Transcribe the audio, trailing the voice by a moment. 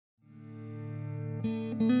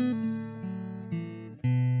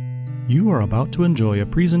You are about to enjoy a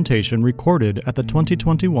presentation recorded at the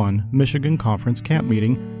 2021 Michigan Conference Camp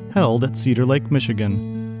Meeting held at Cedar Lake,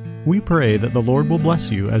 Michigan. We pray that the Lord will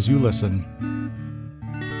bless you as you listen.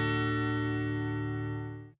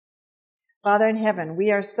 Father in heaven,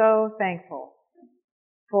 we are so thankful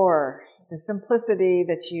for the simplicity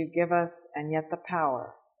that you give us and yet the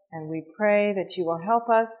power. And we pray that you will help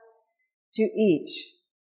us to each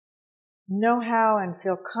know how and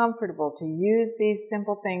feel comfortable to use these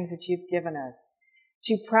simple things that you've given us,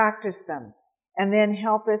 to practice them, and then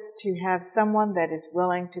help us to have someone that is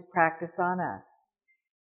willing to practice on us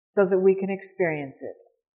so that we can experience it.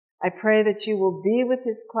 I pray that you will be with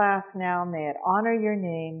this class now. May it honor your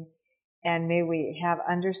name, and may we have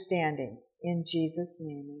understanding. In Jesus'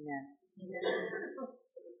 name, amen.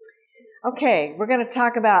 Okay, we're going to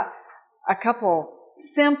talk about a couple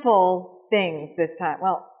simple things this time.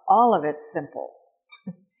 Well, all of it's simple.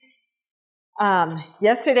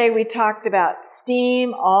 Yesterday we talked about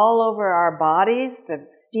steam all over our bodies, the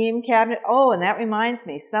steam cabinet. Oh, and that reminds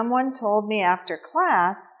me, someone told me after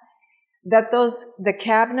class that the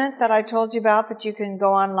cabinet that I told you about that you can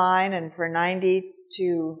go online and for $90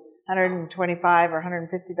 to $125 or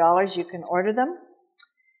 $150 you can order them.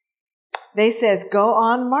 They says go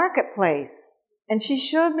on Marketplace, and she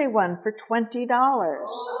showed me one for $20.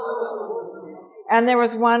 And there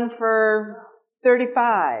was one for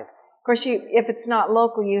 $35. Of course, if it's not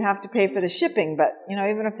local, you have to pay for the shipping. But,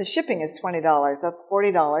 even if the shipping is $20, that's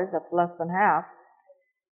 $40. That's less than half.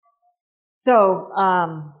 So,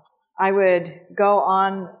 I would go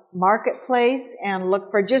on Marketplace and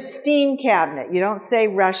look for just steam cabinet. You don't say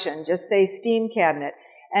Russian, just say steam cabinet.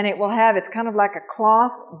 And it will have, it's kind of like a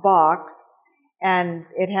cloth box, and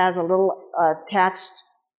it has a little attached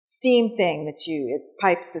steam thing that it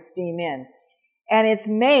pipes the steam in. And it's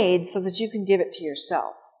made so that you can give it to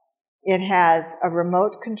yourself. It has a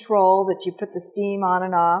remote control that you put the steam on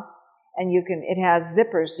and off, and it has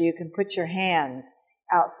zippers so you can put your hands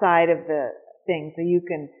outside of the thing so you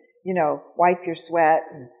can, wipe your sweat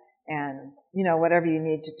and whatever you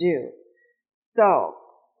need to do. So,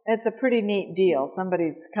 it's a pretty neat deal.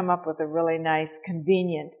 Somebody's come up with a really nice,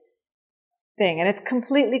 convenient thing, and it's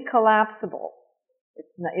completely collapsible.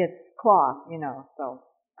 It's cloth, so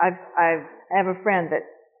I have a friend that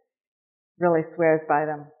really swears by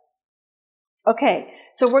them. Okay,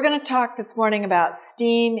 so we're going to talk this morning about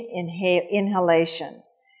steam inhalation.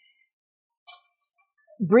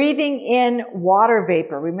 Breathing in water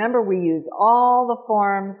vapor. Remember, we use all the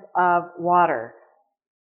forms of water.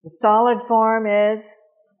 The solid form is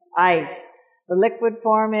ice. The liquid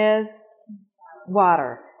form is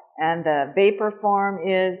water. And the vapor form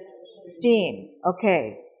is steam.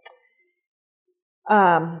 Okay.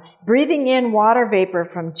 Breathing in water vapor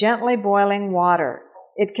from gently boiling water.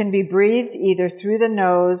 It can be breathed either through the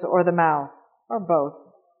nose or the mouth, or both.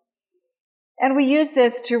 And we use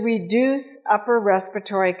this to reduce upper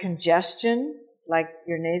respiratory congestion, like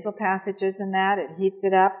your nasal passages and that. It heats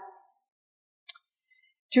it up.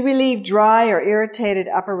 To relieve dry or irritated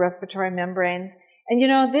upper respiratory membranes.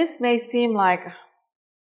 And this may seem like,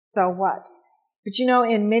 so what? But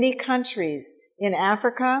in many countries in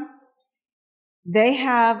Africa, they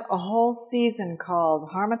have a whole season called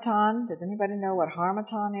Harmattan. Does anybody know what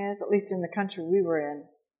Harmattan is? At least in the country we were in.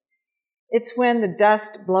 It's when the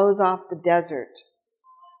dust blows off the desert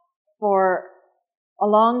for a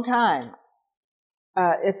long time.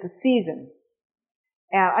 It's a season.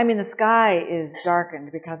 And the sky is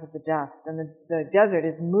darkened because of the dust, and the desert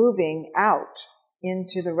is moving out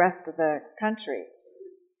into the rest of the country.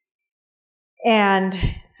 And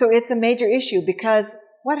so it's a major issue because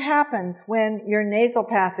what happens when your nasal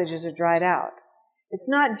passages are dried out? It's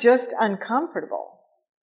not just uncomfortable,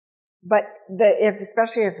 but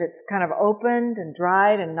especially if it's kind of opened and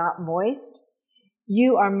dried and not moist,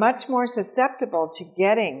 you are much more susceptible to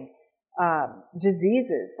getting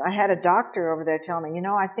diseases. I had a doctor over there tell me,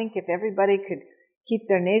 I think if everybody could keep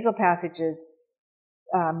their nasal passages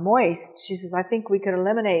moist, she says, I think we could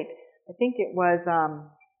eliminate, I think it was,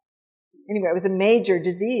 anyway, it was a major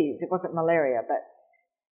disease. It wasn't malaria,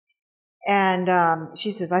 and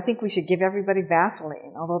she says, I think we should give everybody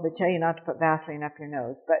Vaseline, although they tell you not to put Vaseline up your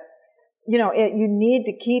nose. But, you need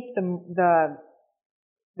to keep the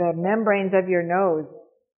membranes of your nose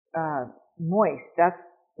moist. That's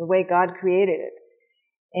the way God created it.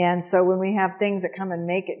 And so when we have things that come and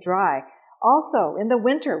make it dry, also in the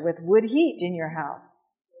winter with wood heat in your house,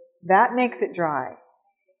 that makes it dry.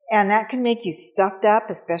 And that can make you stuffed up,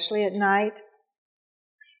 especially at night.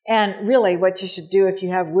 And really what you should do if you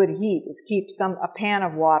have wood heat is keep a pan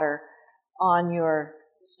of water on your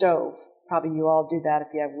stove, Probably you all do that if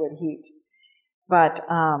you have wood heat. But,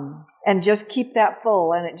 and just keep that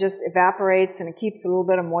full, and it just evaporates, and it keeps a little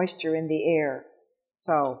bit of moisture in the air.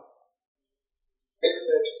 So.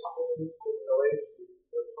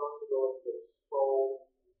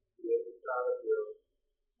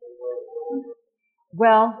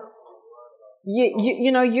 Well,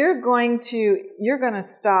 you know, you're going to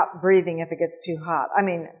stop breathing if it gets too hot. I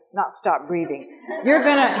mean, not stop breathing. You're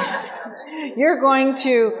going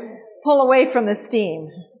to pull away from the steam.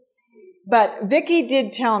 But Vicki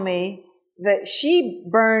did tell me that she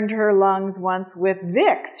burned her lungs once with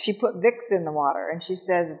Vicks. She put Vicks in the water, and she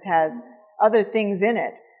says it has other things in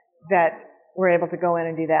it that were able to go in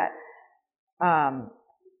and do that.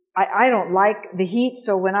 I don't like the heat,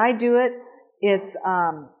 so when I do it, it's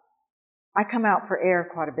I come out for air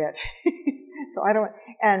quite a bit. So I don't,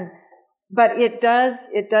 but it does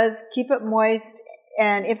keep it moist,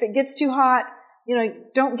 and if it gets too hot, you know,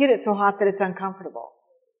 don't get it so hot that it's uncomfortable.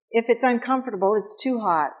 If it's uncomfortable, it's too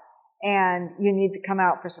hot, and you need to come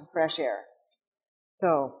out for some fresh air.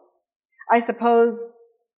 So, I suppose,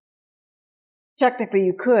 technically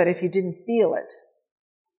you could if you didn't feel it.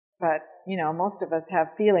 But, you know, most of us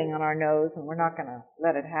have feeling on our nose, and we're not going to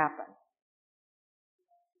let it happen.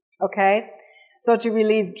 Okay? So to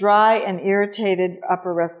relieve dry and irritated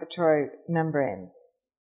upper respiratory membranes.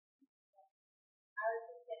 I was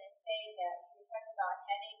just going to say that we talked about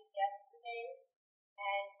headaches yesterday,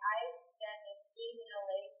 and I done the steam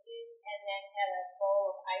inhalation and then had a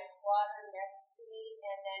bowl of ice water next to me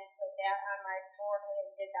and then put that on my forehead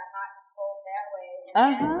and did the hot and cold that way.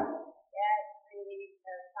 That relieved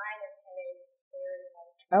the sinus headache very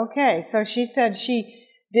much. Okay, so she said she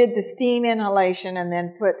did the steam inhalation and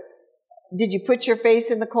then did you put your face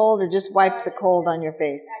in the cold or just wiped the cold on your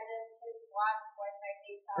face? I just wiped my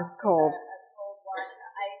face off with cold. A cold water.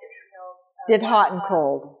 Did hot and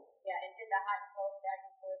cold. Yeah, and did the hot and cold back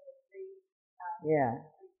and forth to freeze. Yeah,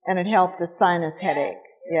 and it helped the sinus headache.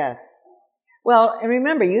 Yes. Well, and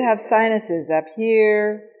remember, you have sinuses up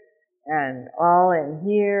here and all in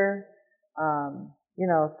here. You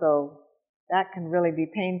know, so that can really be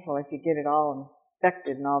painful if you get it all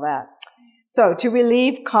infected and all that. So to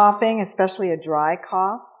relieve coughing, especially a dry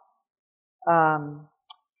cough,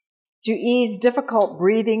 to ease difficult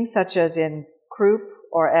breathing, such as in croup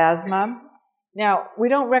or asthma. Now, we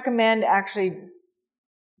don't recommend actually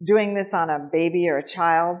doing this on a baby or a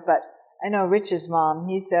child, but I know Rich's mom,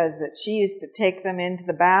 he says that she used to take them into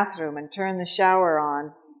the bathroom and turn the shower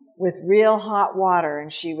on with real hot water,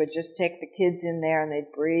 and she would just take the kids in there and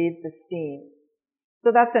they'd breathe the steam.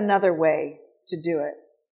 So that's another way to do it.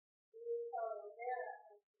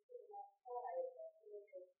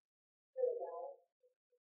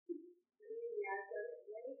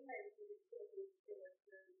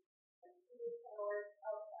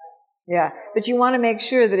 Yeah, but you want to make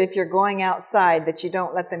sure that if you're going outside that you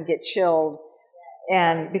don't let them get chilled,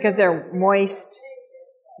 and because they're moist.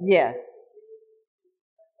 Yes.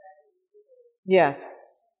 Yes.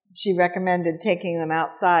 She recommended taking them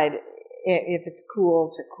outside if it's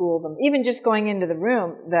cool to cool them. Even just going into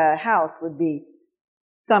the house would be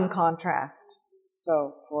some contrast.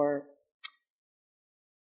 So for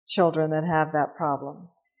children that have that problem.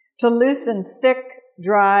 To loosen thick,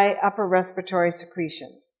 dry upper respiratory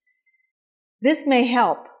secretions. This may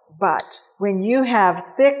help, but when you have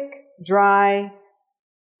thick, dry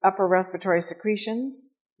upper respiratory secretions,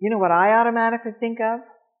 you know what I automatically think of?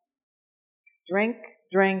 Drink,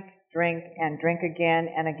 drink, drink, and drink again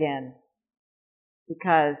and again.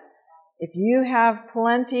 Because if you have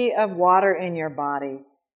plenty of water in your body,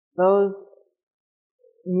 those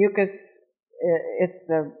mucus, it's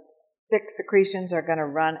the thick secretions are going to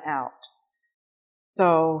run out.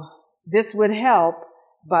 So this would help,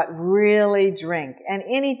 but really drink. And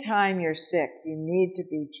anytime you're sick, you need to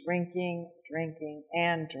be drinking, drinking,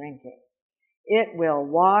 and drinking. It will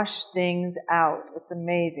wash things out. It's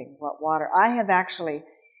amazing what water. I have actually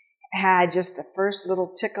had just a first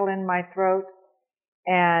little tickle in my throat,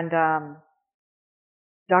 and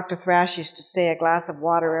Dr. Thrash used to say a glass of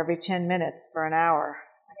water every 10 minutes for an hour.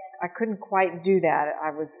 I couldn't quite do that.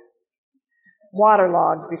 I was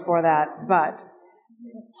waterlogged before that, but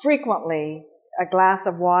frequently a glass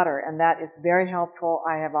of water, and that is very helpful.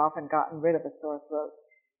 I have often gotten rid of a sore throat.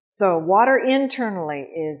 So water internally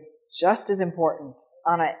is just as important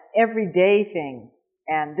on an everyday thing,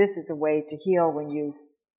 and this is a way to heal when you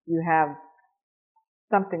have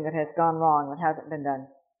something that has gone wrong that hasn't been done.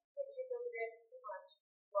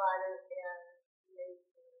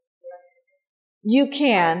 You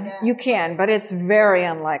can, but it's very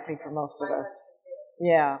unlikely for most of us.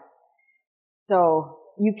 Yeah. So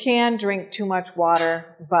you can drink too much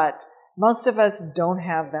water, but most of us don't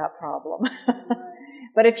have that problem.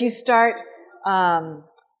 But if you start,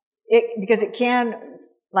 because it can,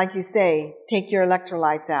 like you say, take your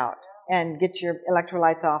electrolytes out and get your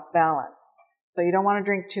electrolytes off balance. So you don't want to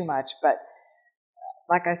drink too much, but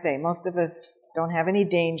like I say, most of us don't have any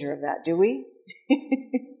danger of that, do we?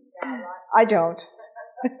 I don't.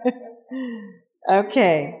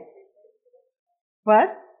 Okay.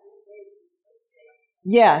 What?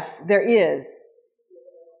 Yes, there is.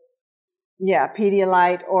 Yeah,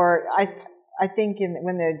 Pedialyte, or I think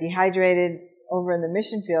when they're dehydrated over in the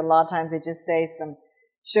mission field, a lot of times they just say some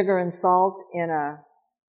sugar and salt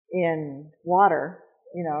in water,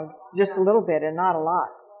 just a little bit and not a lot.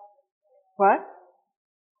 What?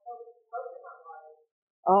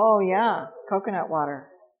 Oh, yeah, coconut water.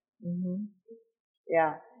 Mm-hmm.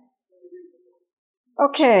 Yeah.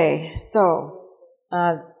 Okay, so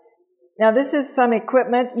now this is some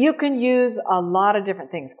equipment. You can use a lot of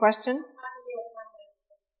different things. Question?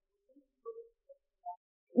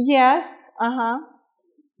 Yes,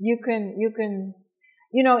 You can,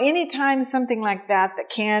 anytime something like that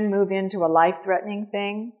can move into a life-threatening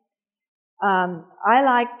thing,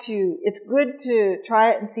 it's good to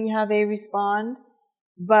try it and see how they respond,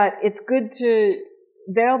 but it's good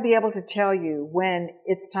they'll be able to tell you when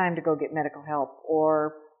it's time to go get medical help,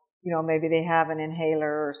 or, maybe they have an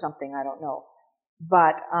inhaler or something, I don't know.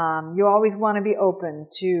 But you always want to be open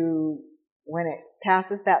to when it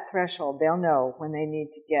passes that threshold, they'll know when they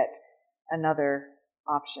need to get another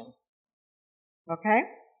option. Okay?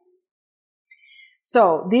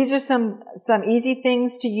 So these are some easy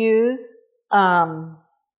things to use.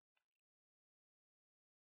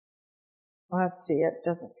 Let's see, it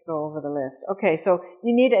doesn't go over the list. Okay, so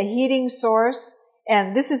you need a heating source,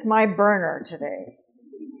 and this is my burner today.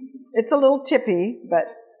 It's a little tippy, but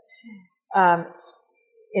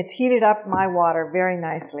it's heated up my water very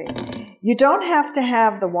nicely. You don't have to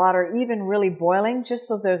have the water even really boiling, just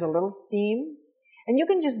so there's a little steam. And you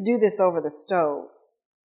can just do this over the stove.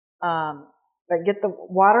 But get the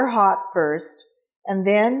water hot first, and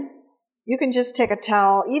then you can just take a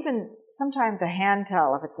towel, even sometimes a hand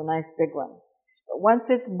towel if it's a nice big one. But once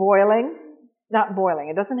it's boiling, not boiling,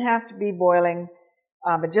 it doesn't have to be boiling,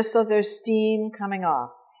 but just so there's steam coming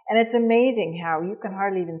off. And it's amazing how you can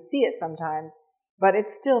hardly even see it sometimes, but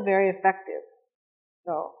it's still very effective.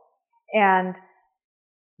 So, and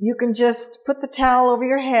you can just put the towel over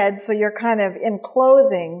your head so you're kind of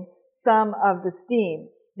enclosing some of the steam.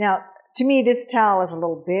 Now, to me, this towel is a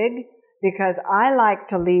little big because I like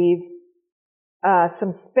to leave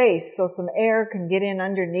some space so some air can get in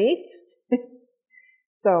underneath.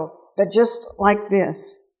 So, but just like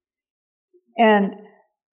this. And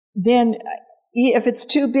then if it's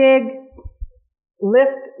too big,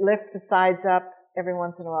 lift the sides up every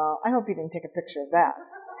once in a while. I hope you didn't take a picture of that.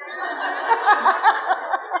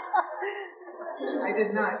 I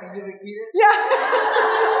did not. Can you repeat it? Yeah.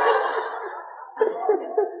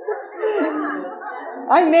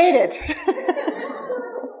 I made it.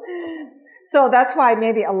 So that's why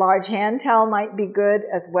maybe a large hand towel might be good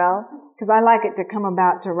as well, because I like it to come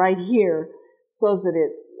about to right here so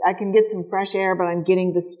that I can get some fresh air, but I'm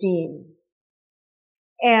getting the steam.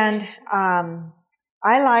 And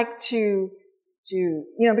I like to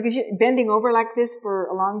because you're bending over like this for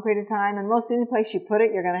a long period of time, and most any place you put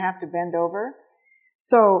it, you're going to have to bend over.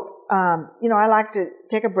 So, I like to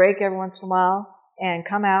take a break every once in a while and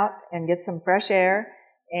come out and get some fresh air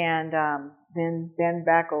and then bend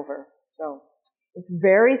back over. So it's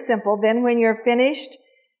very simple. Then when you're finished,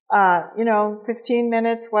 15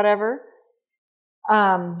 minutes, whatever,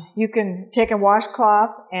 you can take a washcloth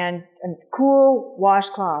and cool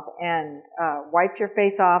washcloth and wipe your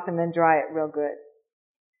face off and then dry it real good.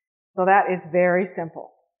 So that is very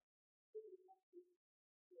simple.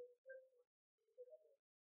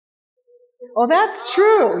 Oh, that's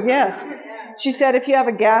true. Yes. She said if you have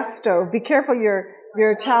a gas stove, be careful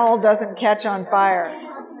your towel doesn't catch on fire.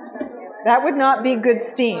 That would not be good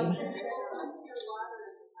steam.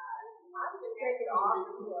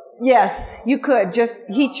 Yes, you could. Just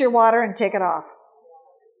heat your water and take it off.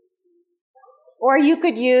 Or you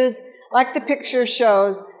could use, like the picture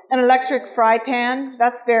shows, an electric fry pan.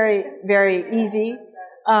 That's very, very easy.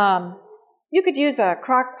 You could use a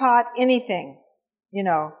crock pot, anything,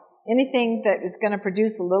 anything that is going to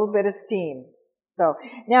produce a little bit of steam. So,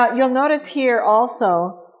 now you'll notice here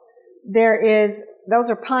also, those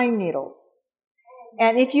are pine needles.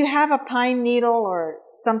 And if you have a pine needle or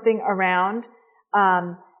something around,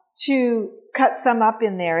 to cut some up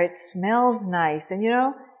in there, it smells nice. And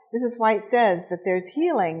this is why it says that there's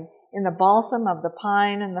healing in the balsam of the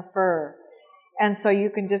pine and the fir. And so you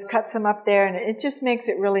can just cut some up there, and it just makes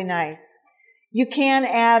it really nice. You can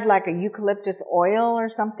add like a eucalyptus oil or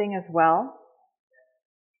something as well.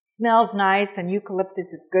 Smells nice, and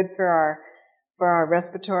eucalyptus is good for our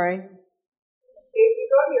respiratory. If you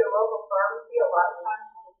go to your local pharmacy, a lot of times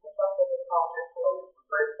you can pick up what they call menthol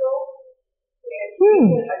crystals. And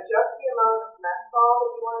you can adjust the amount of menthol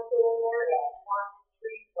that you want to put in there if you want to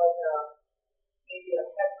treat like maybe a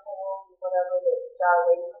head cold or whatever that got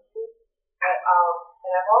away from you. And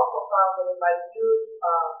I've also found that if I use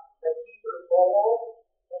a deeper bowl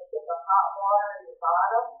and put the hot water in the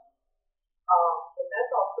bottom, the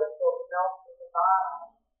menthol crystal melts at the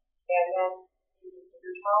bottom, and then you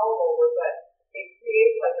towel over, but it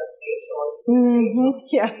creates like a facial.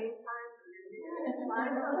 Yeah.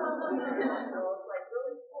 So it's like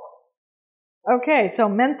really cool. Okay, so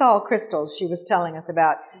menthol crystals she was telling us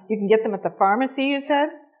about. You can get them at the pharmacy, you said?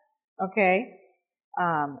 Okay.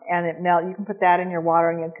 And you can put that in your water,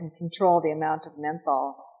 and you can control the amount of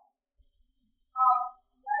menthol.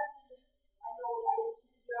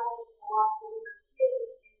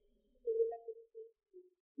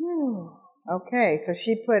 Okay, so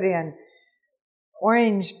she put in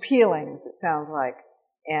orange peelings, it sounds like,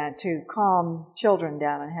 and to calm children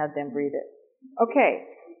down and have them breathe it. Okay,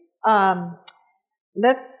 the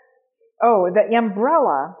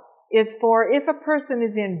umbrella is for if a person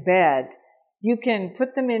is in bed, you can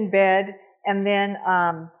put them in bed and then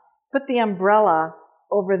put the umbrella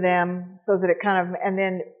over them so that it and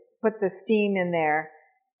then put the steam in there,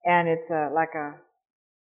 and it's like a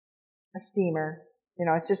steamer. You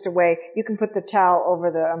know, it's just a way. You can put the towel over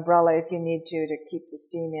the umbrella if you need to keep the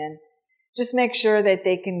steam in. Just make sure that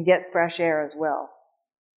they can get fresh air as well.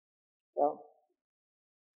 So,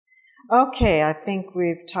 okay, I think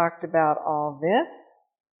we've talked about all this.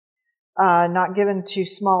 Not given to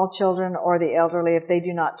small children or the elderly if they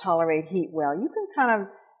do not tolerate heat well. You can kind of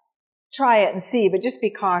try it and see, but just be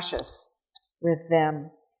cautious with them.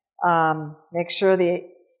 Make sure the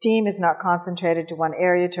steam is not concentrated to one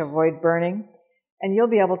area to avoid burning. And you'll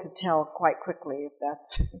be able to tell quite quickly if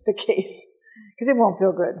that's the case, because it won't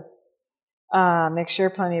feel good. Make sure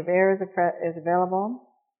plenty of air is available.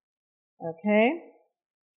 Okay.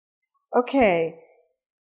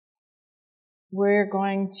 We're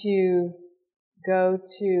going to go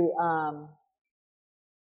to,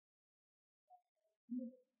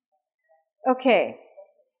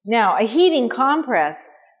 now a heating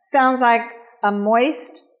compress sounds like a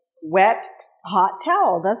moist, wet, hot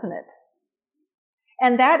towel, doesn't it?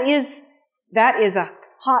 And that is a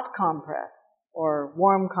hot compress or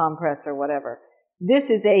warm compress or whatever. This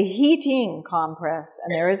is a heating compress,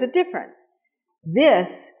 and there is a difference.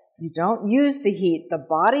 This, you don't use the heat. The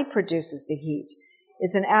body produces the heat.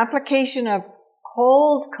 It's an application of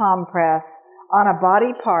cold compress on a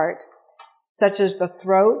body part, such as the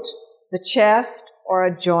throat, the chest, or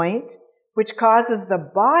a joint, which causes the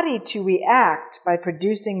body to react by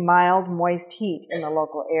producing mild, moist heat in the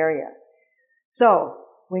local area. So,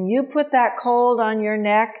 when you put that cold on your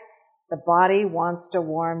neck, the body wants to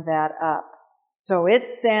warm that up. So it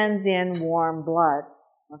sends in warm blood.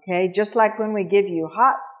 Okay? Just like when we give you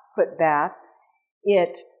hot foot bath,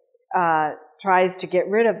 it tries to get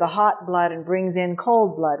rid of the hot blood and brings in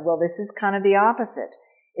cold blood. Well, this is kind of the opposite.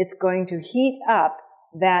 It's going to heat up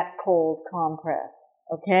that cold compress.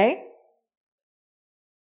 Okay?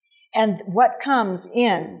 And what comes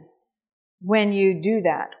in when you do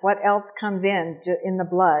that? What else comes in the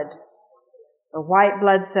blood? The white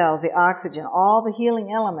blood cells, the oxygen, all the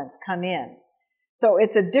healing elements come in. So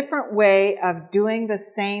it's a different way of doing the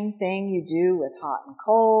same thing you do with hot and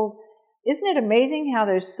cold. Isn't it amazing how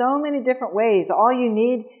there's so many different ways? All you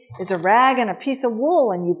need is a rag and a piece of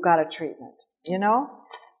wool and you've got a treatment, you know?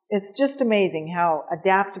 It's just amazing how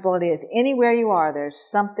adaptable it is. Anywhere you are, there's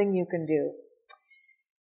something you can do.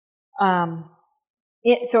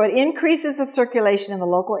 So it increases the circulation in the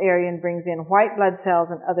local area and brings in white blood cells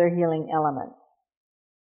and other healing elements.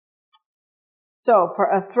 So for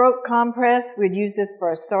a throat compress, we'd use this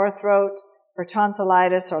for a sore throat, for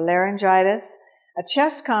tonsillitis or laryngitis. A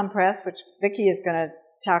chest compress, which Vicki is going to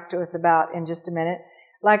talk to us about in just a minute,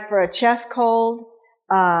 like for a chest cold,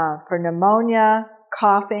 for pneumonia,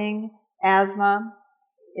 coughing, asthma,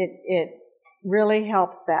 it really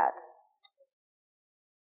helps that.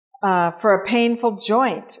 For a painful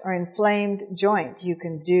joint or inflamed joint, you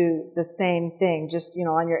can do the same thing, just,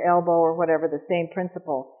 on your elbow or whatever, the same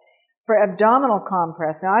principle. For abdominal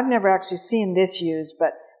compress, now I've never actually seen this used,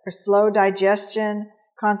 but for slow digestion,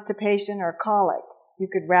 constipation, or colic, you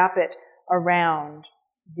could wrap it around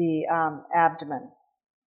the abdomen.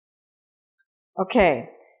 Okay,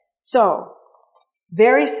 so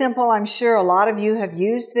Very simple. I'm sure a lot of you have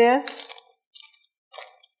used this.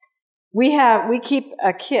 We keep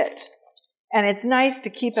a kit, and it's nice to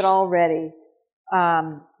keep it all ready,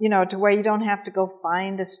 to where you don't have to go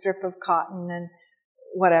find a strip of cotton and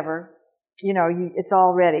whatever. It's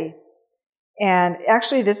all ready. And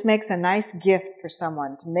actually, this makes a nice gift for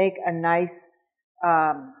someone, to make a nice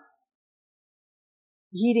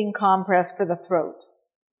heating compress for the throat.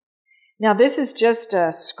 Now, this is just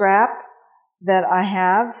a scrap that I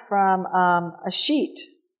have from a sheet.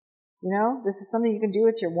 This is something you can do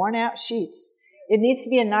with your worn-out sheets. It needs to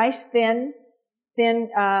be a nice thin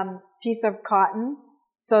piece of cotton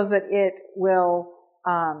so that it will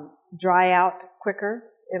dry out quicker.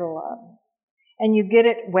 And you get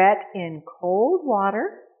it wet in cold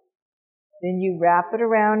water. Then you wrap it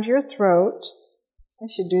around your throat. I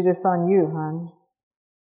should do this on you, hon.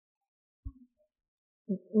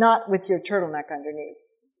 Not with your turtleneck underneath.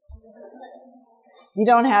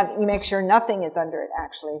 You make sure nothing is under it,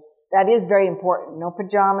 actually. That is very important. No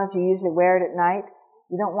pajamas. You usually wear it at night.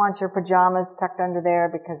 You don't want your pajamas tucked under there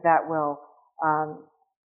because that will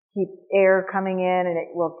keep air coming in, and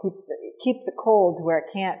it will keep the cold where it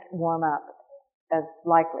can't warm up as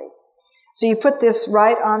likely. So you put this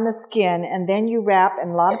right on the skin, and then you wrap,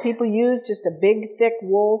 and a lot of people use just a big, thick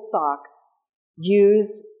wool sock.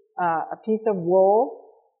 Use a piece of wool.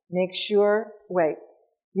 Make sure,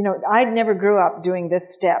 I never grew up doing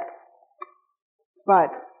this step,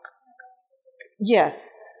 but yes.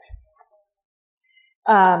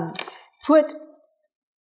 Put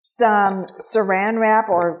some saran wrap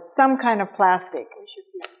or some kind of plastic.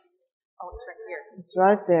 Oh, it's right here. It's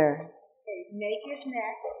right there. Okay, naked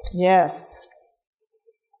neck. Yes.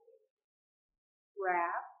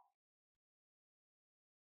 Wrap.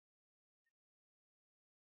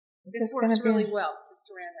 This works really well, the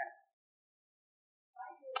saran wrap.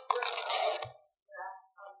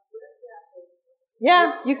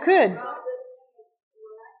 Yeah, you could.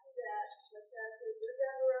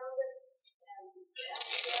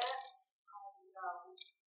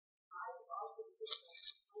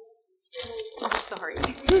 I'm sorry.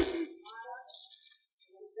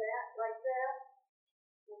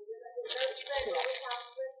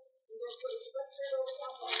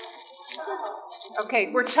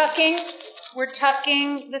 Okay, we're tucking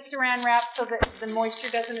the saran wrap so that the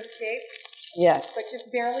moisture doesn't escape. Yes. But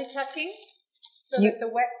just barely tucking so that the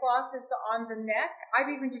wet cloth is on the neck. I've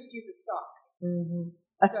even just used a sock. Mm-hmm.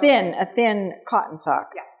 A thin cotton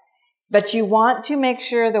sock. Yeah. But you want to make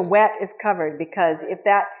sure the wet is covered, because if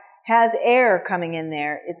that has air coming in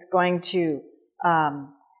there, it's going to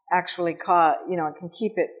actually cause, it can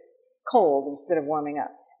keep it cold instead of warming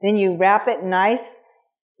up. Then you wrap it nice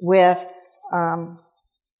with, and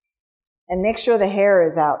make sure the hair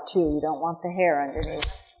is out too. You don't want the hair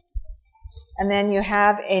underneath. And then you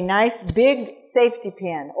have a nice big safety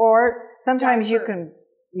pin, or sometimes you can,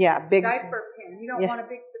 big diaper pin. You don't want a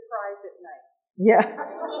big surprise at night. Yeah.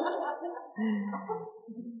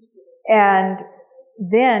 And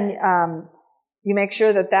then you make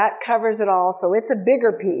sure that covers it all, so it's a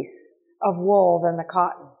bigger piece of wool than the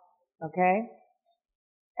cotton, okay?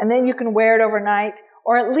 And then you can wear it overnight,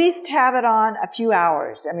 or at least have it on a few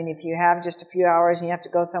hours. I mean, if you have just a few hours and you have to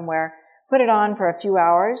go somewhere, put it on for a few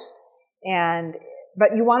hours.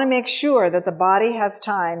 But you want to make sure that the body has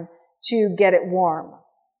time to get it warm,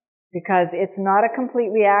 because it's not a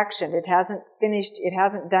complete reaction. It hasn't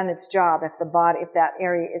done its job if that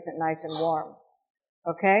area isn't nice and warm.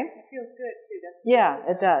 Okay? It feels good too, doesn't it? Yeah,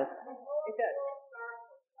 it does. It does.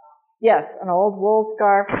 Yes, an old wool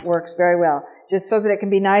scarf works very well, just so that it can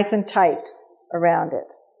be nice and tight around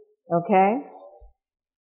it. Okay?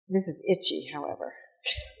 This is itchy, however.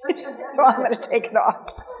 So I'm going to take it off.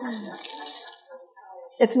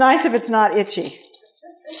 It's nice if it's not itchy.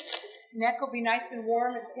 Neck will be nice and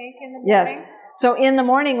warm and pink in the morning. Yes. So in the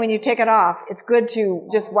morning when you take it off, it's good to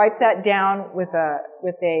just wipe that down with a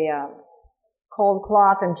cold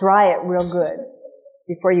cloth and dry it real good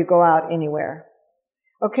before you go out anywhere.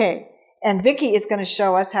 Okay. And Vicki is going to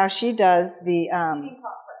show us how she does the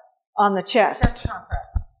on the chest. Chest compress.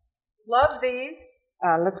 Love these.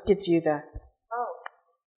 Let's get you the. Oh.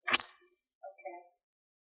 Okay.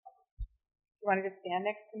 You want to just stand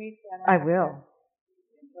next to me? So I will.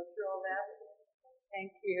 Go through all that.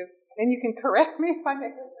 Thank you. Then you can correct me if I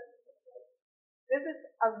make a mistake. This is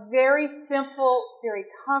a very simple, very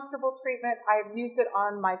comfortable treatment. I've used it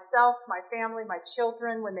on myself, my family, my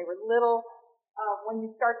children when they were little. When you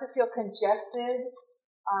start to feel congested,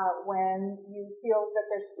 when you feel that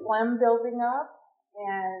there's phlegm building up,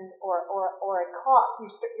 or a cough,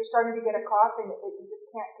 you're starting to get a cough and you just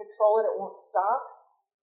can't control it, it won't stop,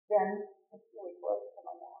 then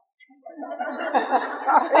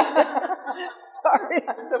Sorry.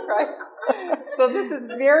 That's okay. So this is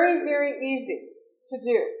very, very easy to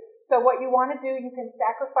do. So what you want to do, you can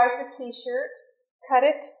sacrifice a t-shirt, cut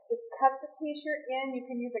it, just cut the t-shirt in. You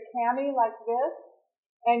can use a cami like this,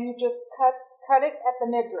 and you just cut it at the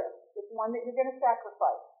midriff. It's one that you're going to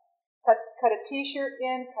sacrifice. Cut a t-shirt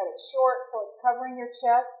in, cut it short so it's covering your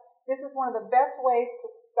chest. This is one of the best ways to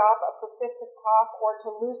stop a persistent cough or to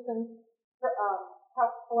loosen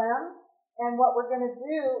tough phlegm. And what we're going to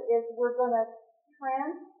do is we're going to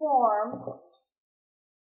transform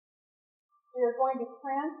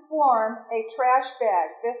a trash bag.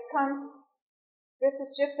 This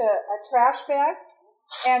is just a trash bag.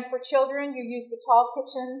 And for children, you use the tall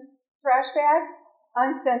kitchen trash bags,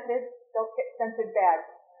 unscented. Don't get scented bags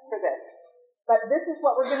for this. But this is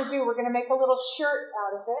what we're going to do. We're going to make a little shirt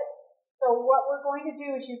out of it. So what we're going to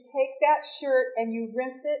do is you take that shirt and you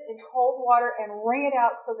rinse it in cold water and wring it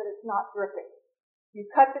out so that it's not dripping. You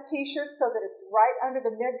cut the t-shirt so that it's right under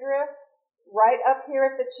the midriff, right up here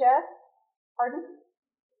at the chest. Pardon?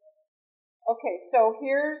 Okay, so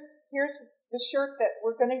here's the shirt that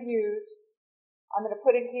we're going to use. I'm going to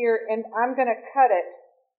put it here and I'm going to cut it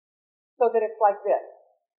so that it's like this.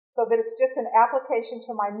 So that it's just an application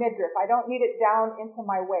to my midriff. I don't need it down into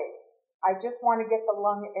my waist. I just want to get the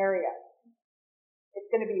lung area.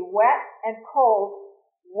 It's going to be wet and cold,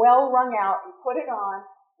 well wrung out. You put it on,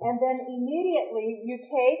 and then immediately you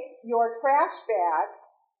take your trash bag,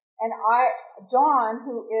 and Dawn,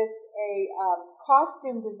 who is a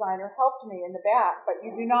costume designer, helped me in the back, but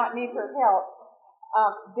you do not need her help.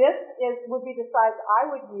 This would be the size I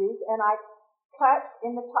would use, and I cut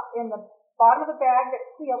in the bottom of the bag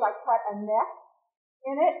that's sealed, I cut a neck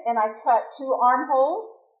in it, and I cut 2 armholes,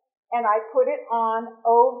 and I put it on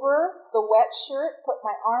over the wet shirt, put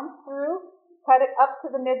my arms through, cut it up to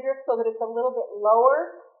the midriff so that it's a little bit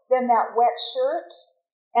lower than that wet shirt,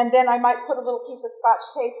 and then I might put a little piece of Scotch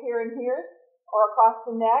tape here and here, or across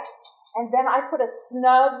the neck, and then I put a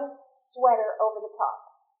snug sweater over the top.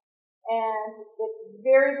 And it's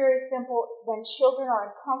very, very simple. When children are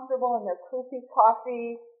uncomfortable and they're croupy,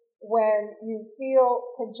 coughy, when you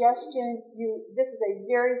feel congestion, this is a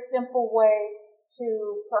very simple way to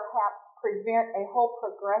perhaps prevent a whole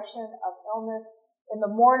progression of illness. In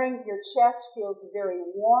the morning, your chest feels very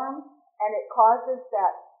warm, and it causes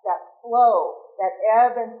that flow, that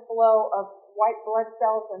ebb and flow of white blood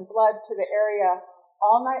cells and blood to the area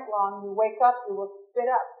all night long. You wake up, you will spit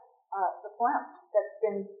up the phlegm that's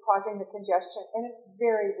been causing the congestion, and it's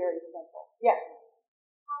very, very simple. Yes?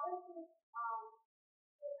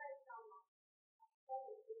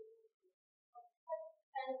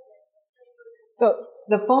 So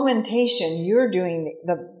the fomentation, you're doing,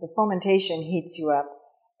 the fomentation heats you up,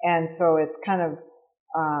 and so it's kind of,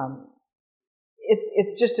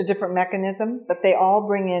 it's just a different mechanism, but they all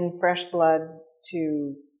bring in fresh blood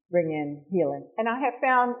to bring in healing. And I have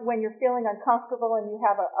found when you're feeling uncomfortable and you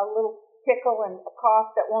have a little tickle and a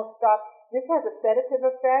cough that won't stop, this has a sedative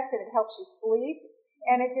effect and it helps you sleep.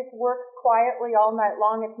 And it just works quietly all night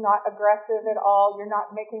long. It's not aggressive at all. You're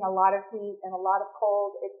not making a lot of heat and a lot of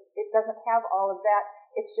cold. It doesn't have all of that.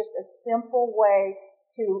 It's just a simple way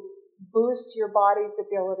to boost your body's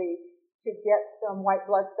ability to get some white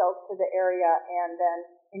blood cells to the area and then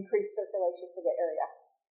increase circulation to the area.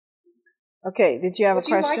 Okay, did you have a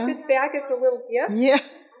question? Would you like this bag as a little gift? Yeah.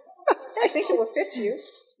 I think it will fit you.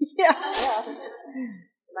 Yeah.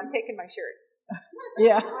 I'm taking my shirt.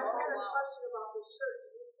 Yeah.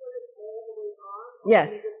 Yes.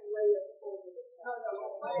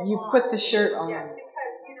 You put the shirt on. Yes, because,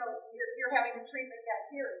 you're having a treatment back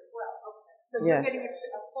here as well. Okay. So yes. You're getting a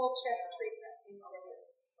full chest treatment in your head.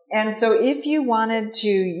 And so if you wanted to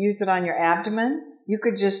use it on your abdomen, you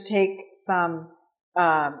could just take some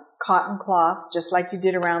cotton cloth, just like you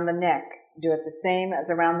did around the neck. Do it the same as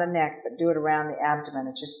around the neck, but do it around the abdomen.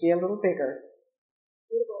 It just be a little bigger.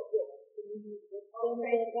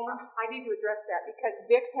 I need to address that because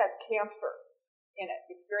Vicks has camphor in it.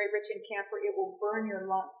 It's very rich in camphor. It will burn your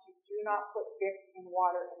lungs. You do not put Vicks in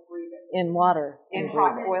water and breathe it. In water. In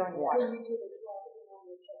hot boiling water. I would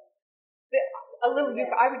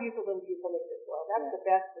use a little eucalyptus oil. That's the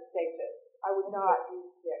best, the safest. I would not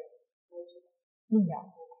use Vicks. Yeah.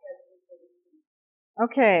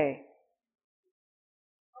 Okay.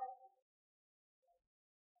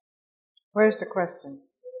 Where's the question?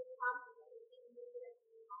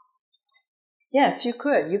 Yes, you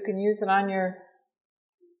could. You can use it on your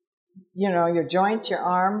joint, your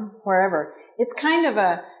arm, wherever. It's kind of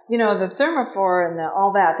the thermophore and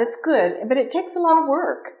all that. That's good, but it takes a lot of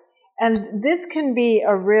work. And this can be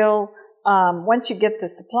a real once you get the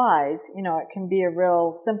supplies, it can be a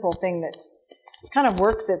real simple thing that kind of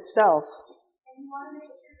works itself. And you want to make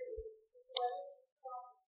sure that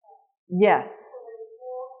Yes.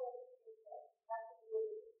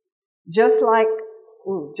 Just like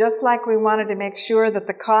we wanted to make sure that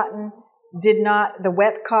the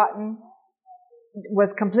wet cotton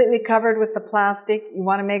was completely covered with the plastic. You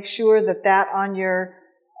want to make sure that on your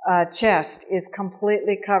chest is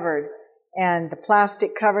completely covered, and the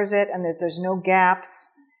plastic covers it, and that there's no gaps.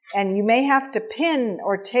 And you may have to pin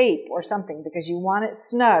or tape or something because you want it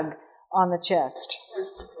snug on the chest.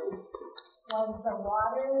 Was the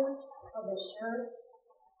water for the shirt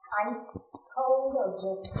ice cold or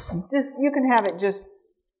just? You can have it just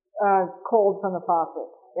cold from the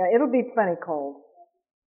faucet. Yeah, it'll be plenty cold.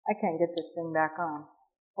 I can't get this thing back on.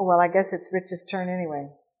 Oh, well, I guess it's Rich's turn anyway.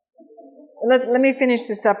 Let me finish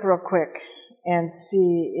this up real quick and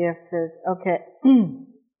see if there's, okay.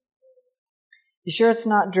 Be sure it's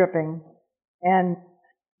not dripping, and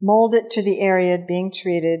mold it to the area being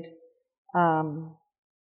treated.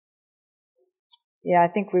 Yeah, I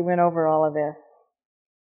think we went over all of this.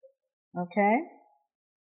 Okay?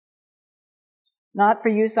 Not for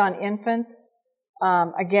use on infants,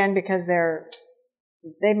 again, because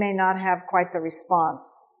they may not have quite the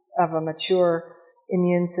response of a mature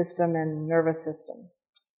immune system and nervous system.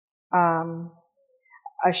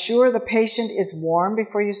 Assure the patient is warm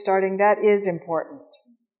before you starting. That is important,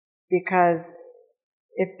 because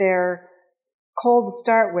if they're cold to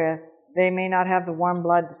start with, they may not have the warm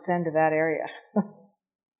blood to send to that area.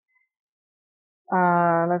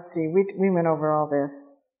 Let's see, we went over all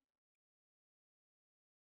this.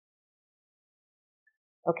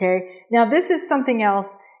 Okay, now this is something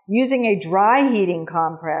else, using a dry heating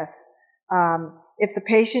compress. If the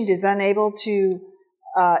patient is unable to,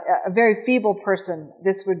 a very feeble person,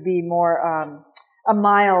 this would be more a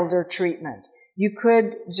milder treatment. You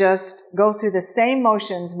could just go through the same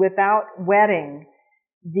motions without wetting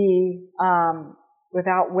the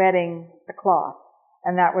cloth,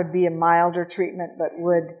 and that would be a milder treatment, but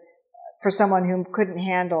would, for someone who couldn't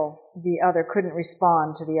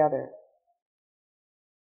respond to the other.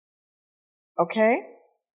 Okay?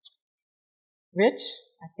 Rich,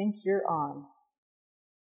 I think you're on.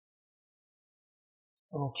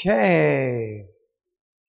 Okay.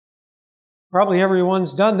 Probably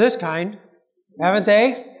everyone's done this kind, haven't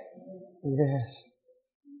they? Yes.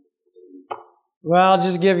 Well, I'll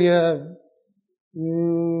just give you a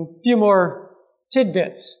few more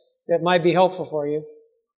tidbits that might be helpful for you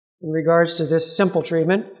in regards to this simple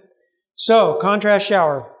treatment. So, contrast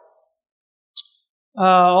shower.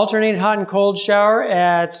 Alternate hot and cold shower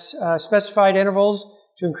at specified intervals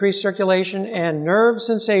to increase circulation and nerve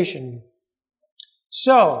sensation.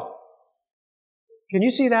 So, can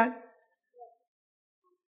you see that?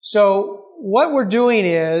 So, what we're doing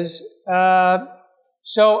is,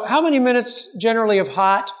 so how many minutes generally of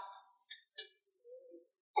hot?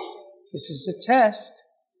 This is a test.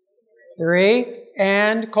 3,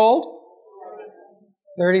 and cold?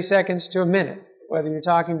 30 seconds to a minute, whether you're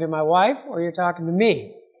talking to my wife or you're talking to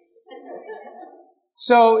me.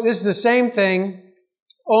 So this is the same thing,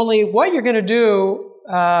 only what you're going to do,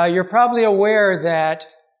 you're probably aware that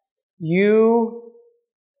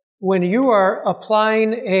when you are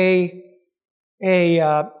applying a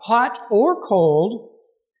hot or cold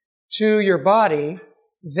to your body,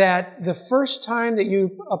 that the first time that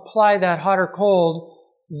you apply that hot or cold,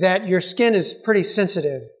 that your skin is pretty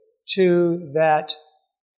sensitive to that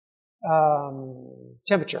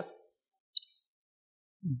temperature.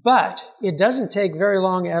 But it doesn't take very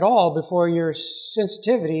long at all before your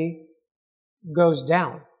sensitivity goes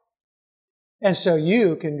down. And so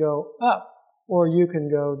you can go up or you can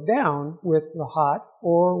go down with the hot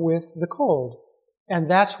or with the cold. And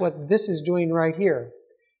that's what this is doing right here.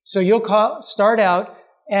 So you'll start out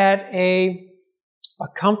at a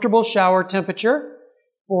comfortable shower temperature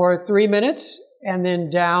for 3 minutes, and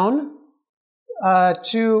then down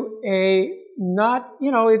to a not,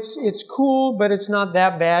 it's cool, but it's not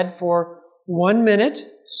that bad for 1 minute.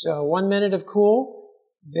 So 1 minute of cool.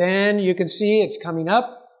 Then you can see it's coming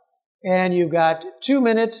up, and you've got 2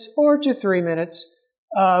 minutes or to 3 minutes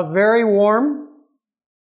very warm,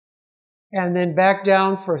 and then back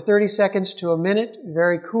down for 30 seconds to a minute,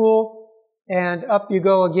 very cool, and up you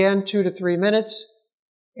go again, 2 to 3 minutes,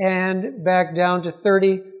 and back down to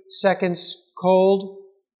 30 seconds cold.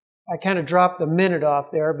 I kind of dropped the minute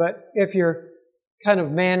off there, but if you're kind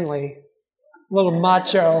of manly, a little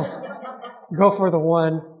macho, go for the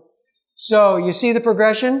 1. So you see the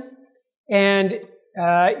progression? And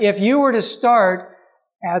if you were to start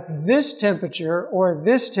at this temperature or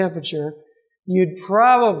this temperature, you'd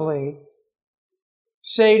probably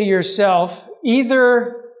say to yourself,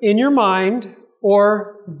 either in your mind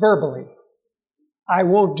or verbally, I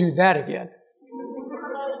won't do that again.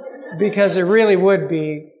 Because it really would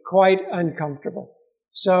be quite uncomfortable.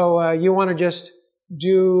 So you want to just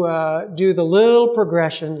do the little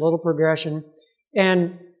progression.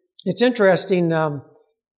 And it's interesting, a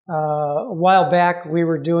while back we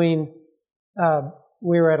were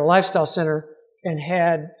at a lifestyle center and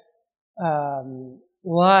had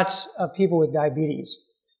lots of people with diabetes.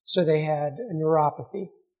 So they had a neuropathy,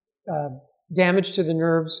 damage to the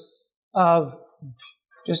nerves of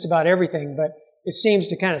just about everything, but it seems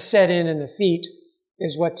to kind of set in the feet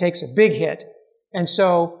is what takes a big hit. And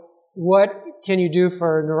so what can you do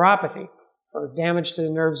for neuropathy, for damage to the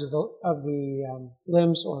nerves of the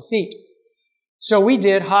limbs or feet? So we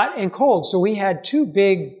did hot and cold. So we had two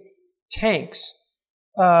big tanks,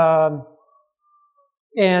 and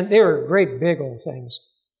they were great big old things.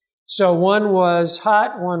 So one was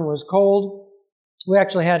hot, one was cold. We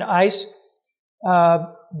actually had ice,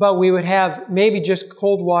 but we would have maybe just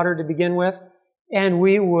cold water to begin with, and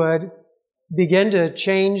we would begin to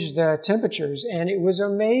change the temperatures, and it was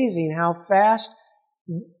amazing how fast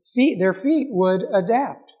their feet would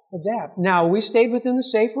adapt. Now, we stayed within the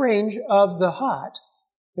safe range of the hot.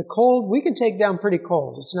 The cold, we can take down pretty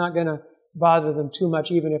cold. It's not going to bother them too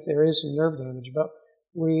much, even if there is some nerve damage, but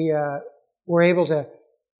we were able to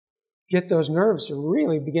get those nerves to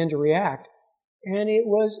really begin to react, and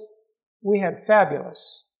we had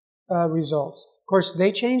fabulous results. Of course,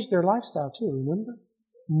 they changed their lifestyle too, remember?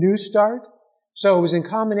 New start. So it was in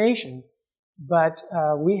combination, but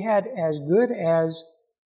we had as good as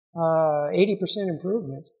 80%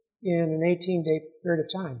 improvement in an 18-day period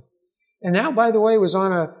of time. And that, by the way, it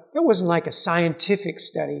wasn't like a scientific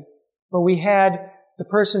study, but we had the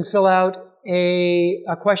person fill out a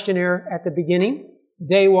questionnaire at the beginning,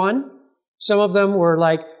 day one. Some of them were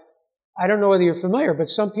like, I don't know whether you're familiar, but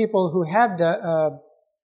some people who have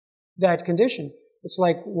that condition, it's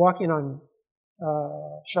like walking on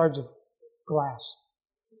shards of glass.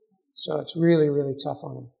 So it's really, really tough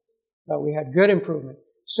on them. But we had good improvement.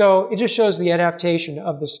 So it just shows the adaptation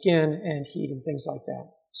of the skin and heat and things like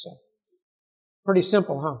that. So pretty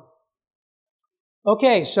simple, huh?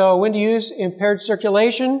 Okay, so when to use impaired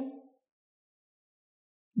circulation?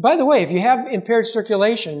 By the way, if you have impaired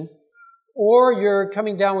circulation or you're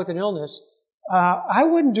coming down with an illness, I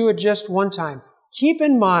wouldn't do it just one time. Keep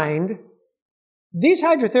in mind, these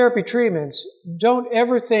hydrotherapy treatments, don't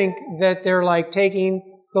ever think that they're like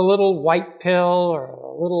taking the little white pill or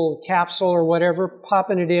a little capsule or whatever,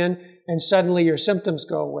 popping it in, and suddenly your symptoms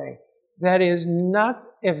go away. That is not,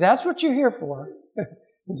 if that's what you're here for,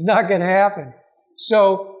 it's not going to happen.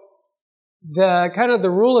 So the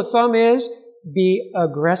rule of thumb is be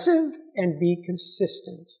aggressive and be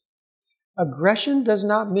consistent. Aggression does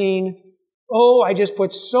not mean, oh, I just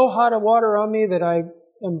put so hot of water on me that I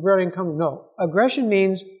am very uncomfortable. No. Aggression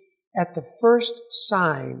means at the first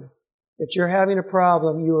sign that you're having a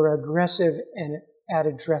problem, you are aggressive and at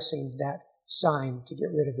addressing that sign to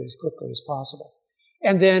get rid of it as quickly as possible.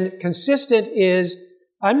 And then consistent is,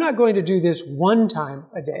 I'm not going to do this one time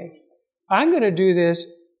a day. I'm going to do this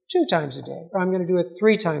 2 times a day, or I'm going to do it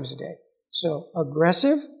 3 times a day. So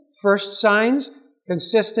aggressive, first signs,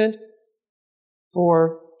 consistent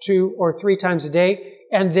for 2 or 3 times a day,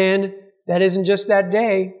 and then that isn't just that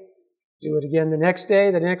day. Do it again the next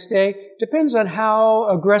day, the next day. Depends on how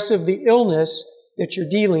aggressive the illness that you're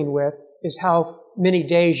dealing with is, how many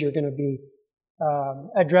days you're going to be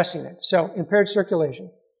addressing it. So impaired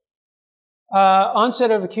circulation.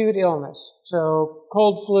 Onset of acute illness. So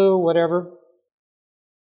cold, flu, whatever.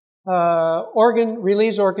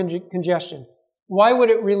 Relieves organ congestion. Why would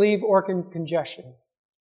it relieve organ congestion?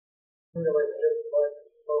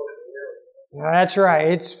 That's right.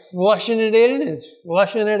 It's flushing it in and it's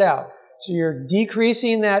flushing it out. So you're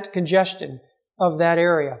decreasing that congestion of that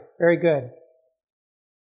area. Very good.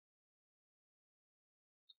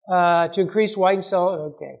 To increase white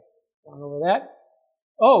cell. Okay. Gone over that.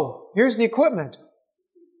 Oh, here's the equipment.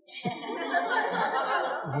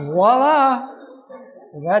 Voila.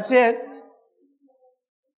 That's it.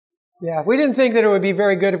 Yeah, we didn't think that it would be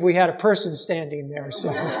very good if we had a person standing there, so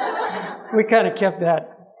we kind of kept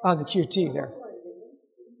that on the QT there.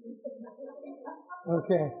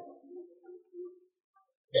 Okay.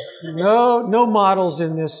 No models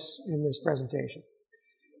in this presentation.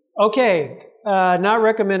 Okay, not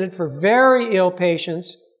recommended for very ill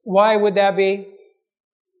patients. Why would that be?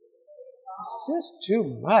 It's just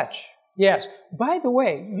too much. Yes. By the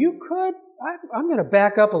way, you could, I'm going to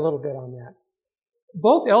back up a little bit on that.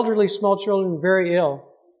 Both elderly, small children, very ill,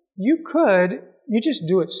 you just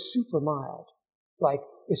do it super mild. Like,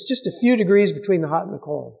 it's just a few degrees between the hot and the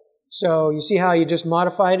cold. So you see how you just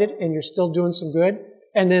modified it and you're still doing some good?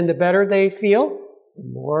 And then the better they feel, the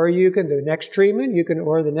more you can, the next treatment, you can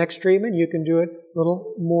do it a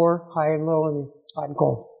little more high and low and hot and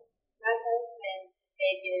cold. My husband,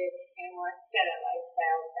 they did in one set of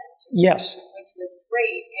lifestyle center. Yes. Which was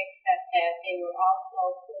great, except that they were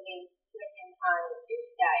also putting him on a fish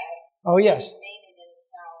diet. Oh, yes. He fainted in the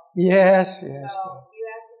shower. Yes. So you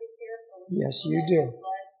have to be careful. Yes, you do.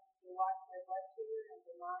 You watch their blood sugar and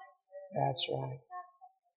the monitor. That's right.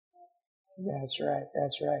 That's right.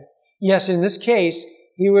 That's right. Yes, in this case,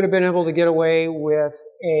 he would have been able to get away with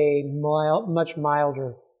a much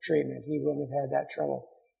milder treatment. He wouldn't have had that trouble.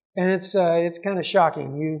 And it's kind of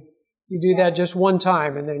shocking. You do that just one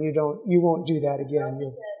time, and then you won't do that again.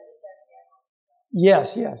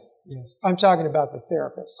 Yes. I'm talking about the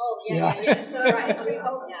therapist. Oh, yeah. All right. We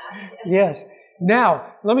hope not. Yes.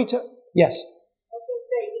 Now, let me tell. Yes. I was going to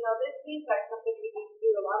say, this seems like something you just do.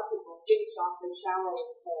 A lot of people finish off their shower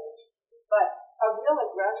with cold. But a real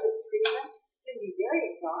aggressive treatment can be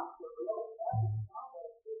very exhausting.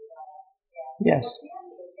 Yes.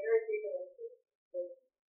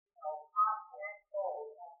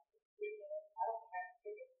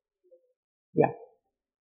 Yeah.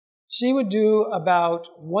 She would do about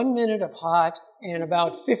 1 minute of hot and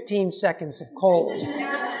about 15 seconds of cold.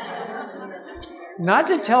 Not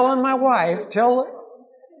to tell on my wife,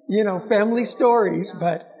 family stories,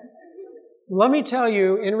 but let me tell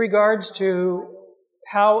you in regards to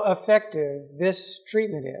how effective this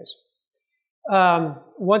treatment is.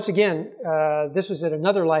 Once again, this was at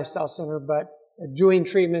another lifestyle center, but doing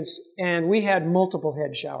treatments, and we had multiple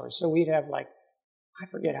head showers. So we'd have I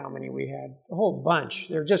forget how many we had, a whole bunch.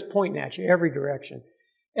 They're just pointing at you every direction.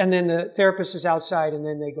 And then the therapist is outside, and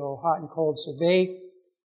then they go hot and cold. So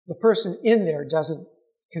the person in there doesn't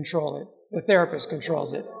control it. The therapist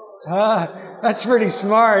controls it. That's pretty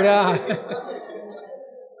smart,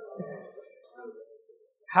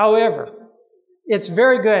 However, it's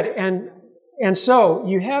very good. And so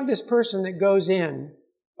you have this person that goes in.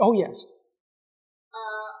 Oh, yes.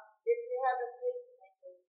 If you have a treatment,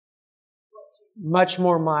 much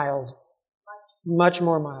more mild. Much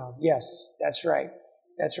more mild. Yes, that's right.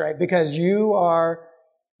 That's right. Because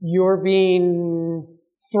you're being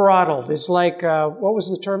throttled. It's like, what was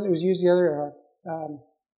the term that was used the other?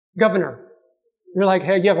 Governor. You're like,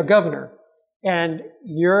 hey, you have a governor. And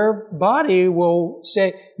your body will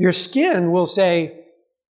say, your skin will say,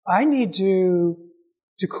 I need to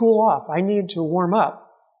cool off. I need to warm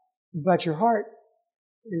up. But your heart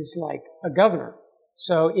is like a governor.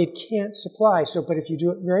 So it can't supply. But if you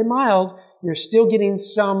do it very mild, you're still getting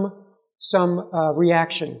some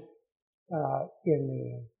reaction in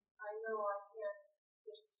the. I know I can't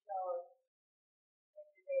just shower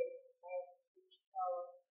every day. I have to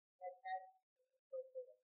shower at night.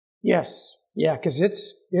 Yes. Yeah, because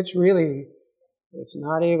it's really,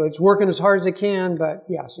 it's working as hard as it can, but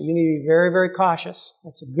yeah, so you need to be very, very cautious.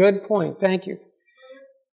 That's a good point. Thank you.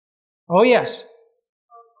 Oh, yes.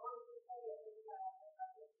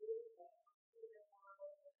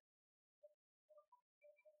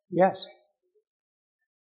 Yes.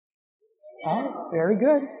 Oh, very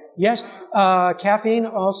good. Yes. Caffeine,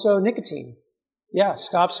 also nicotine. Yeah,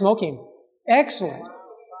 stop smoking. Excellent.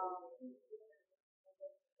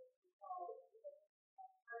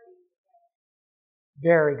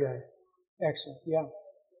 Very good. Excellent. Yeah.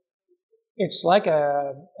 It's like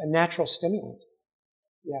a natural stimulant.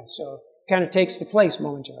 Yeah, so it kind of takes the place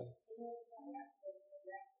momentarily.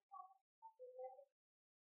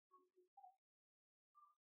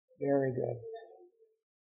 Very good.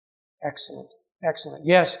 Excellent. Excellent.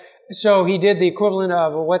 Yes. So he did the equivalent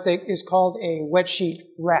of what is called a wet sheet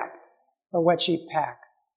wrap, a wet sheet pack.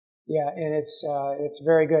 Yeah, and it's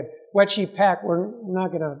very good. Wet sheet pack, we're not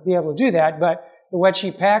going to be able to do that, but the wet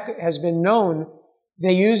sheet pack has been known.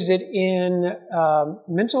 They used it in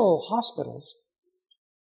mental hospitals.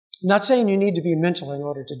 I'm not saying you need to be mental in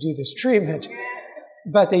order to do this treatment,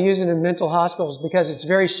 but they use it in mental hospitals because it's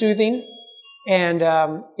very soothing and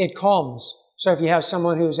it calms. So if you have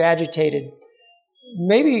someone who's agitated,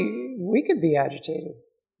 maybe we could be agitated,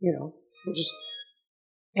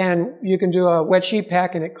 and you can do a wet sheet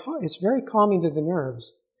pack and it's very calming to the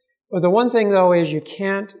nerves. But the one thing though is you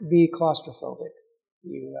can't be claustrophobic.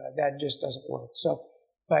 That just doesn't work. So,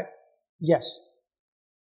 but yes.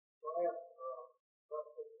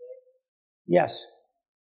 Yes.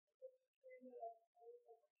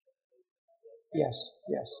 Yes.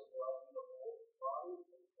 Yes.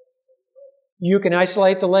 You can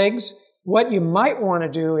isolate the legs. What you might want to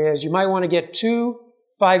do is you might want to get 2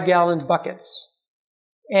 5-gallon buckets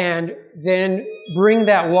and then bring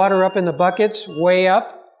that water up in the buckets way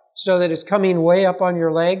up so that it's coming way up on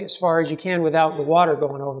your leg as far as you can without the water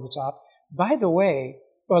going over the top. By the way,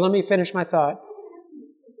 well, let me finish my thought.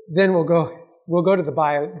 Then we'll go to the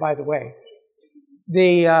by the way.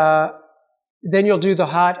 Then you'll do the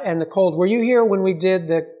hot and the cold. Were you here when we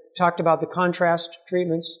talked about the contrast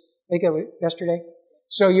treatments? I think it was yesterday.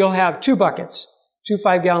 So you'll have 2 buckets, 2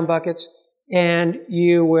 5-gallon buckets, and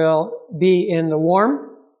you will be in the warm.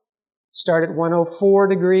 Start at 104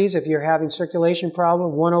 degrees if you're having circulation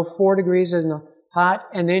problem, 104 degrees in the hot,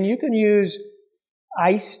 and then you can use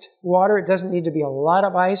iced water. It doesn't need to be a lot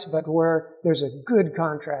of ice, but where there's a good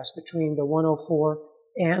contrast between the 104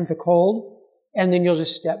 and the cold, and then you'll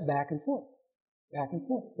just step back and forth, back and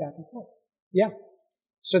forth, back and forth. Yeah.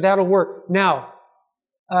 So that'll work. Now,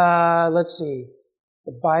 let's see.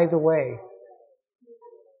 By the way,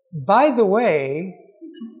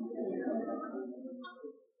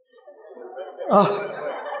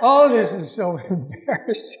 oh, this is so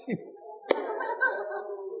embarrassing.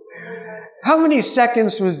 How many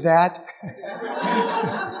seconds was that?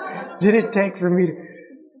 Did it take for me to...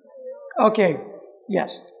 Okay,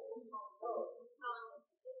 yes.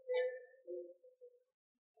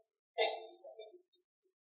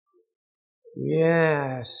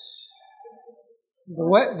 Yes.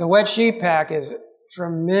 The wet sheet pack is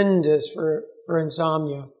tremendous for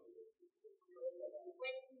insomnia.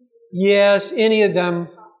 Yes, any of them.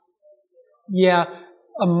 Yeah,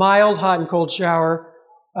 a mild hot and cold shower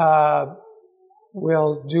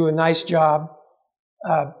will do a nice job.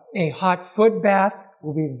 A hot foot bath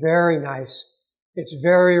will be very nice. It's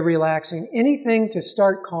very relaxing. Anything to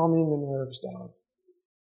start calming the nerves down.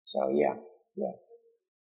 So yeah.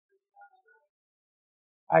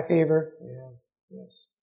 High fever. Yeah. Yes.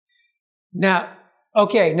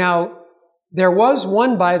 Now, there was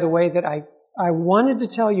one, by the way, that I wanted to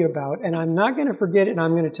tell you about, and I'm not going to forget it, and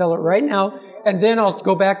I'm going to tell it right now, and then I'll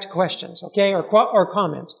go back to questions, okay, or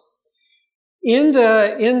comments. In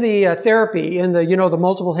the therapy, in the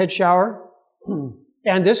multiple head shower,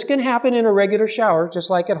 and this can happen in a regular shower, just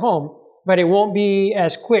like at home, but it won't be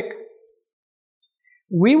as quick.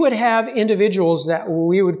 We would have individuals that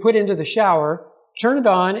we would put into the shower, turn it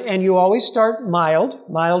on, and you always start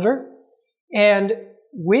milder, and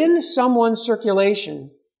when someone's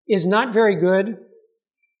circulation is not very good,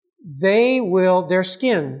 their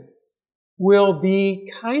skin will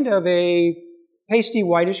be kind of a pasty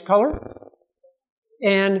whitish color.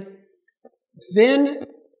 And then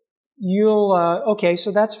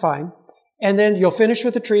so that's fine. And then you'll finish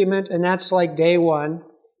with the treatment, and that's like day 1.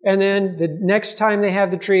 And then the next time they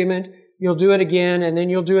have the treatment, you'll do it again, and then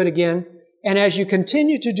you'll do it again. And as you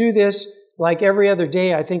continue to do this, like every other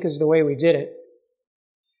day, I think is the way we did it,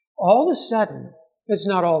 all of a sudden, it's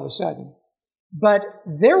not all of a sudden, but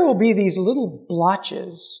there will be these little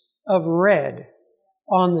blotches of red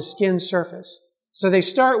on the skin surface. So they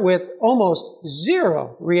start with almost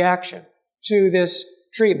zero reaction to this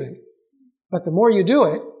treatment. But the more you do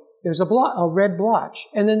it, there's a red blotch,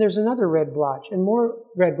 and then there's another red blotch, and more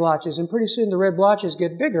red blotches, and pretty soon the red blotches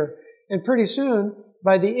get bigger. And pretty soon,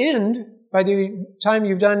 by the time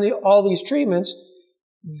you've done all these treatments,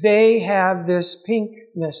 they have this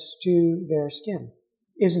pinkness to their skin.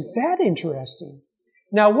 Isn't that interesting?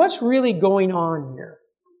 Now, what's really going on here?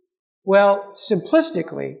 Well,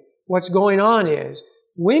 simplistically, what's going on is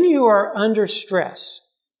when you are under stress,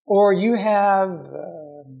 or you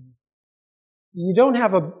don't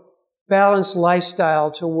have a balanced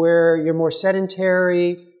lifestyle to where you're more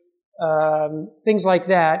sedentary, things like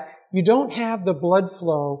that, you don't have the blood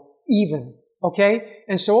flow even, okay?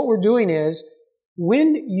 And so what we're doing is,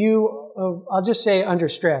 when I'll just say under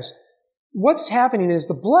stress, what's happening is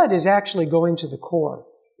the blood is actually going to the core.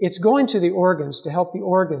 It's going to the organs to help the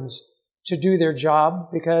organs to do their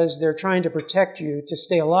job because they're trying to protect you to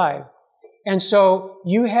stay alive. And so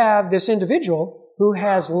you have this individual who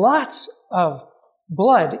has lots of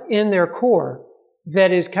blood in their core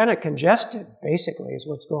that is kind of congested, basically, is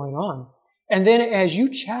what's going on. And then as you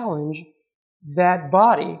challenge that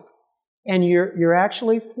body, and you're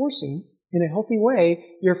actually forcing, in a healthy way,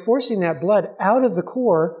 you're forcing that blood out of the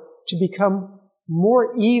core to become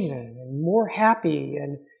more even and more happy,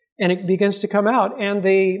 and it begins to come out. And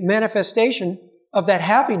the manifestation of that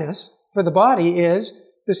happiness for the body is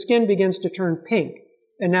the skin begins to turn pink,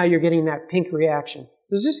 and now you're getting that pink reaction.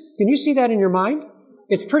 Can you see that in your mind?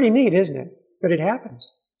 It's pretty neat, isn't it? But it happens.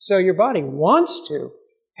 So your body wants to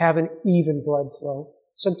have an even blood flow.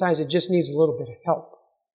 Sometimes it just needs a little bit of help.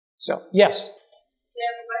 So, yes?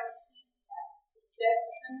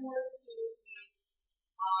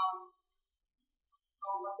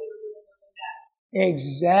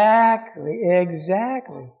 Exactly.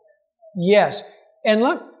 Yes. And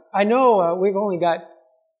look, I know we've only got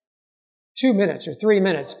 2 minutes or 3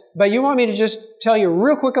 minutes, but you want me to just tell you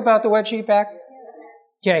real quick about the wet sheet pack?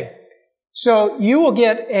 Okay. So you will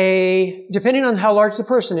get depending on how large the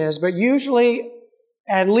person is, but usually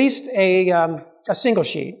at least a single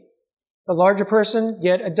sheet. The larger person,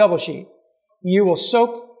 get a double sheet. You will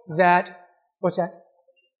soak that, what's that?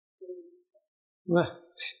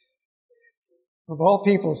 Of all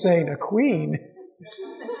people saying a queen.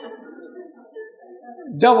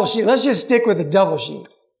 Double sheet. Let's just stick with a double sheet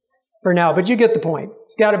for now, but you get the point.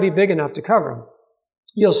 It's got to be big enough to cover them.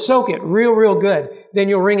 You'll soak it real good. Then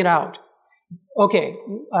you'll wring it out. Okay,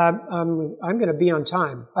 I'm going to be on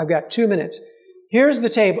time. I've got 2 minutes. Here's the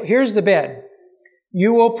table. Here's the bed.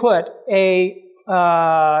 You will put a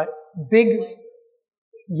big,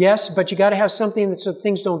 yes, but you got to have something so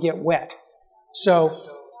things don't get wet. So,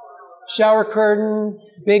 shower curtain,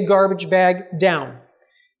 big garbage bag, down.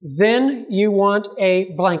 Then you want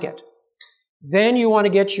a blanket. Then you want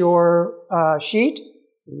to get your sheet,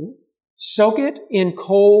 soak it in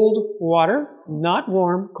cold water, not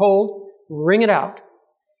warm, cold, wring it out.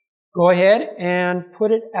 Go ahead and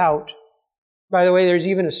put it out. By the way, there's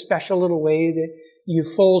even a special little way that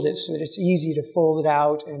you fold it so that it's easy to fold it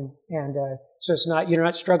out and so you're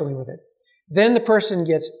not struggling with it. Then the person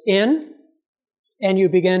gets in and you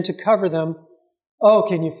begin to cover them. Oh,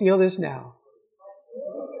 can you feel this now?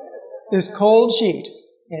 This cold sheet,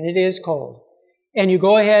 and it is cold. And you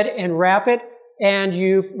go ahead and wrap it, and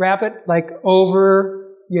you wrap it like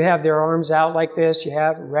over, you have their arms out like this, you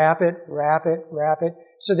have wrap it.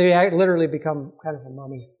 So they literally become kind of a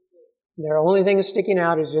mummy. Their only thing that's sticking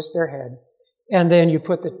out is just their head. And then you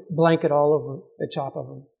put the blanket all over the top of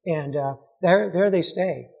them. And there they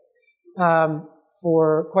stay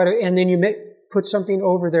for quite a... And then you put something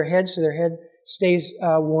over their head so their head stays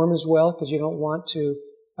warm as well, because you don't want to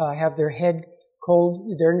have their head cold.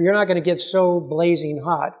 You're not going to get so blazing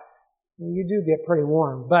hot. You do get pretty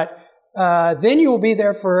warm. But then you will be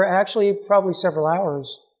there for actually probably several hours.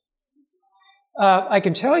 I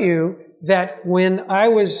can tell you that when I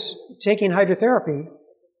was taking hydrotherapy,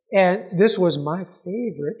 and this was my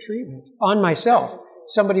favorite treatment on myself.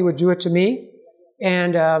 Somebody would do it to me,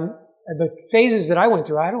 and the phases that I went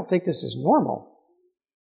through, I don't think this is normal.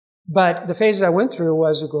 But the phases I went through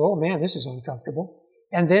was to go, oh man, this is uncomfortable.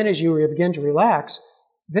 And then as you begin to relax,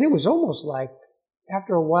 then it was almost like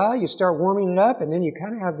after a while you start warming it up, and then you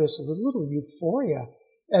kind of have this little euphoria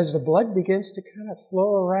as the blood begins to kind of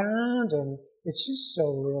flow around, and it's just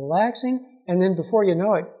so relaxing. And then before you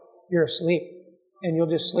know it, you're asleep. And you'll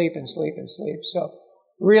just sleep and sleep and sleep. So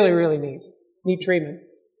really, really neat. Neat treatment.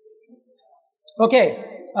 Okay.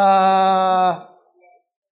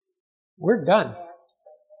 We're done.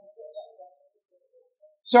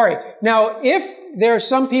 Sorry. Now, if there are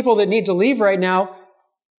some people that need to leave right now,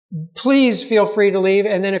 please feel free to leave.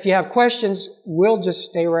 And then if you have questions, we'll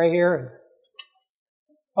just stay right here.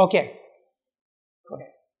 Okay. Go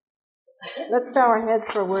ahead. Let's bow our heads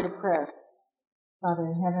for a word of prayer. Father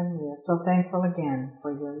in heaven, we are so thankful again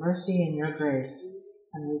for your mercy and your grace.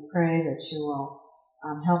 And we pray that you will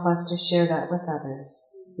help us to share that with others.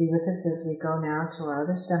 Be with us as we go now to our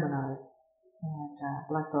other seminars. And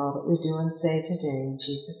bless all that we do and say today. In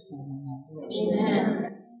Jesus' name,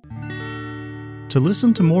 amen. Amen. To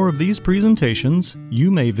listen to more of these presentations,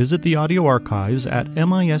 you may visit the audio archives at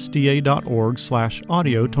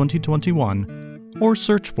misda.org/audio2021 or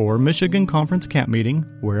search for Michigan Conference Camp Meeting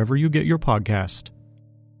wherever you get your podcast.